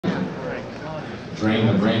drain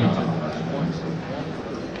the brain off of him.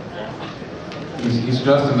 He's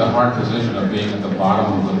just in the hard position of being at the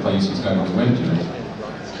bottom of the place he's got to go into.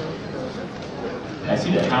 I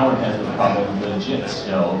see that Howard has the problem legit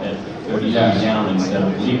still at 30 down instead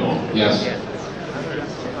of legal. Yes.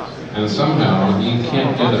 And somehow he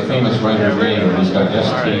can't get a famous writer's name where he's got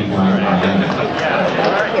ST blank IN.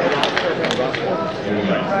 Here we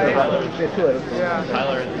go.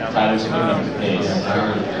 Tyler's picking up the pace.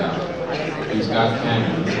 He's got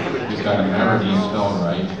Canyon. He's got American spelled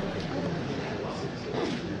right.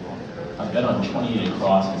 I bet on 28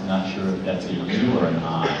 across. He's not sure if that's a U or an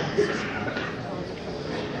I.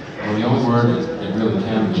 Well, the only word it really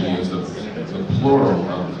can be is the plural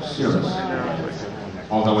of cirrus.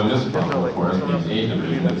 Although in this book, of course, the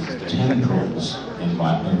agency was tendrils in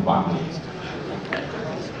botany.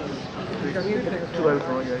 If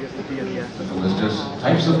it was just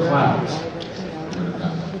types of clouds, it would have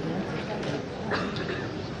done that.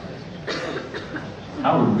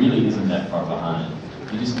 Howard really isn't that far behind.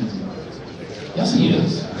 He just needs to... Yes, he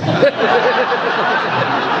is.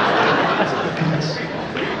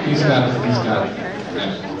 He's got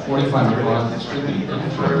 45 across. It should be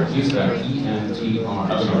intro. He's got ENTR.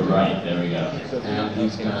 Oh, right. There we go. And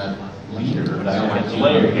he's got leader. That's my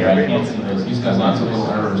player here. I can't see those. He's got lots of little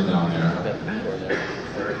errors down there.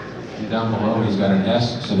 And down below, he's got an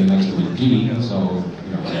S sitting next to a D. So,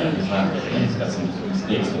 yeah, he's got some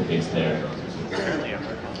mistakes to fix there.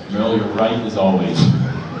 Merrill, you're right as always.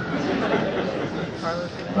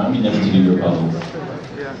 Remind me never to do your puzzles.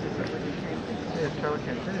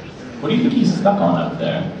 What do you think he's stuck on up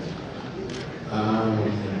there?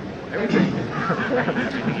 Everything.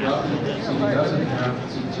 Well, see, he doesn't have,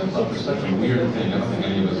 tip-up is such a weird thing. I don't think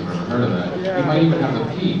any of us have ever heard of that. He might even have the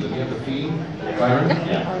P. Does he have the P, Byron?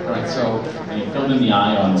 Yeah. All right, so... And he filled in the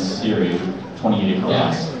I on Siri, 28 across.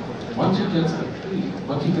 Yes. Once he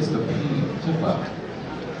gets the P tip-up.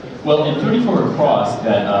 Well, in 34 across,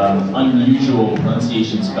 that unusual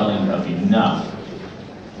pronunciation spelling of enough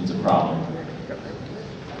is a problem.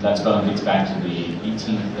 That spelling gets back to the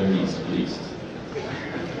 1830s at least.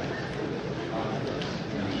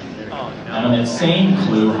 And on that same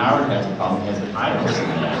clue, Howard has a problem. He has idols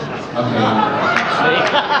in there. Okay.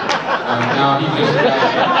 Now he just...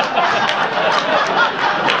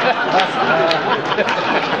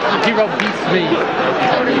 He wrote beats me.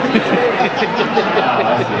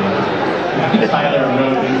 Tyler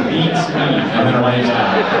wrote beats me and then went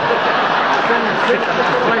down.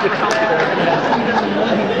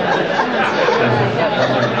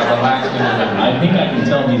 I think I can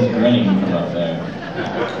tell he's grinning from up there.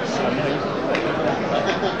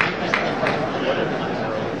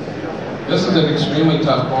 This is an extremely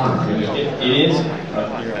tough corner. It is.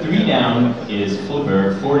 3 down is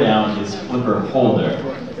flipper, 4 down is flipper holder.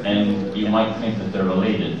 And you might think that they're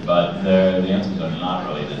related, but the answers are not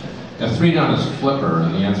related. The 3 down is flipper,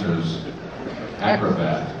 and the answer is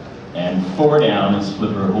acrobat. And 4 down is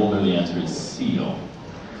flipper holder, the answer is seal.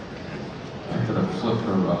 I could have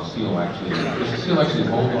flipper seal actually. Does the seal actually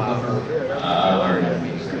hold the flipper?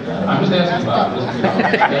 I'm just asking about it.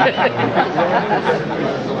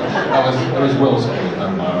 It was Will's fault.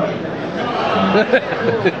 All right.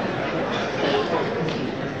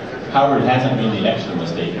 Howard hasn't made the extra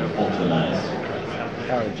mistake here. Ultra nice.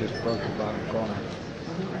 Howard just broke the bottom corner.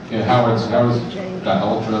 Yeah, Howard's got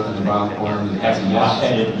ultra in the bottom corner. He has a yes.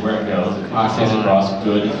 Hot-headed where it goes. Hot-headed across,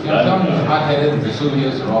 good. Yeah, I'm telling you, hot-headed and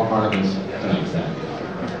Vesuvius are all part of this thing.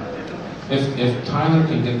 If Tyler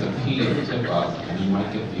can get the P tip up, and he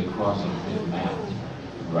might get the across a bit map.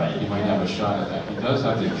 Right. He might have a shot at that. He does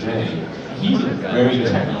have the J. He's very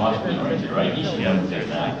technologically oriented, right? He should be able to do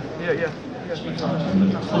that. Yeah. He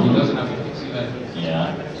doesn't have to see that.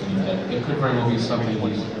 Yeah. It could very well be something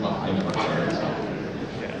he's, well, I never heard it, so.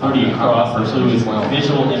 30 across, so his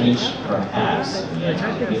visual image, perhaps.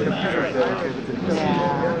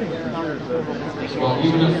 Well,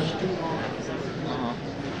 even if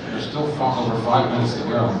there's still over 5 minutes to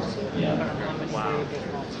go. Yeah.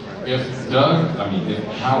 If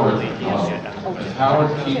Howard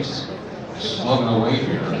keeps slugging away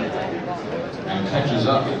here and catches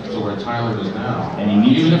up to where Tyler is now, and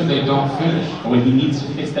even if they don't finish, well, he needs to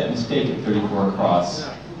fix that mistake at 34 across.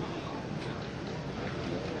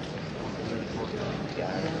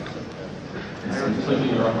 It's completely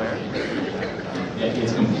the wrong. Yeah,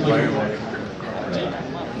 it's completely right.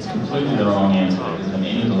 It's completely the wrong answer. There's been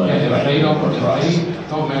any delay. Yeah, if they don't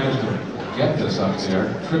manage to get this up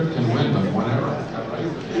there, Tripp can win with 1 error.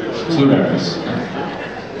 Right? 2 errors.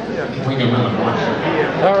 We can win with 1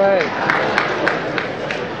 error. All right.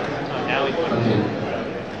 Okay.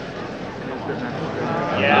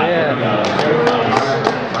 Yeah.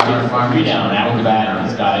 3 down, acrobat,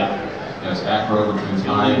 he's got it. Yes, acro, which means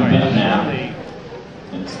High high. map.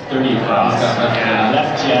 It's 30 across.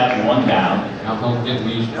 Left jab, 1 down. Now he'll get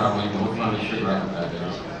leash probably, but we'll try to figure out what that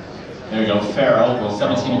is. There we go, Farrell,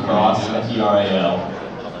 17 across, F-E-R-A-L.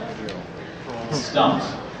 Stumped.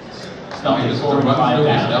 Stumped is 4 and 5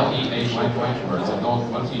 down. L-E-H like whiteboard. So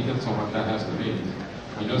once he hits on what that has to be,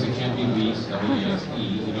 he knows it can't be least,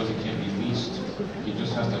 L-E-S-E. He knows it can't be least. He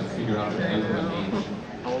just has to figure out the end of the H.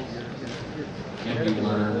 Can't be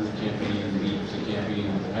learned, can't be leaps, it can't be, I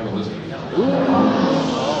have a list of these. There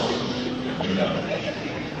we go.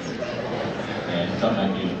 And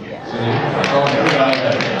something like you. So that's all There we go.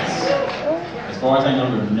 As far as I know,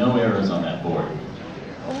 there are no errors on that board.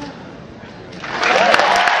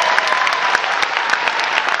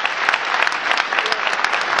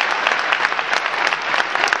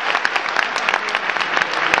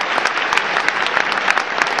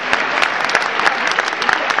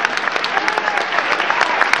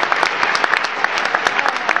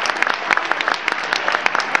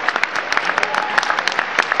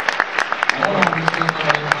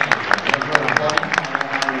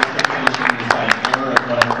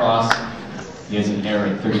 He has an error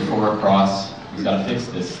at 34 across. He's got to fix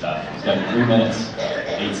this stuff. He's got 3 minutes,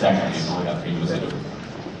 8 seconds. He's only got 3 minutes to do it.